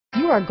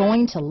are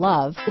going to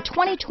love the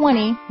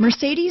 2020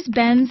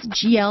 Mercedes-Benz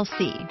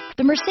GLC.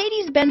 The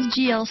Mercedes-Benz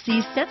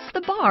GLC sets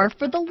the bar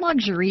for the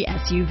luxury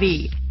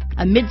SUV.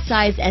 A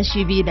mid-size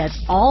SUV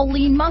that's all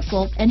lean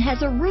muscle and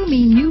has a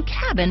roomy new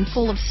cabin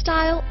full of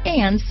style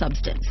and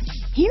substance.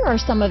 Here are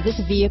some of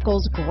this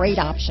vehicle's great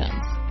options: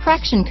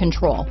 traction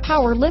control,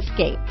 power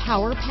liftgate,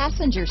 power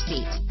passenger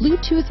seat,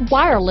 Bluetooth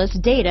wireless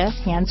data,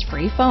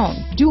 hands-free phone,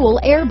 dual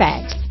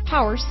airbags,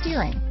 power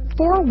steering,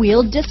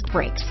 four-wheel disc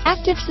brakes,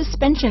 active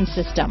suspension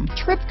system,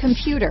 trip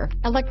computer,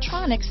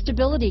 electronic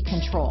stability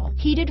control,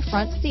 heated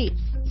front seats,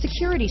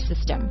 security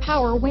system,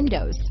 power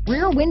windows,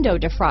 rear window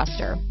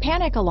defroster,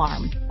 panic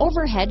alarm,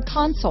 overhead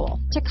console,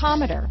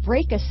 tachometer,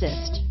 brake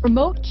assist,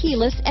 remote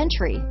keyless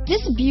entry.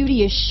 This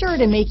beauty is sure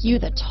to make you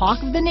the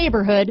talk of the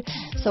neighborhood,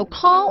 so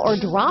call or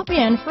drop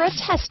in for a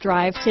test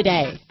drive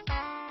today.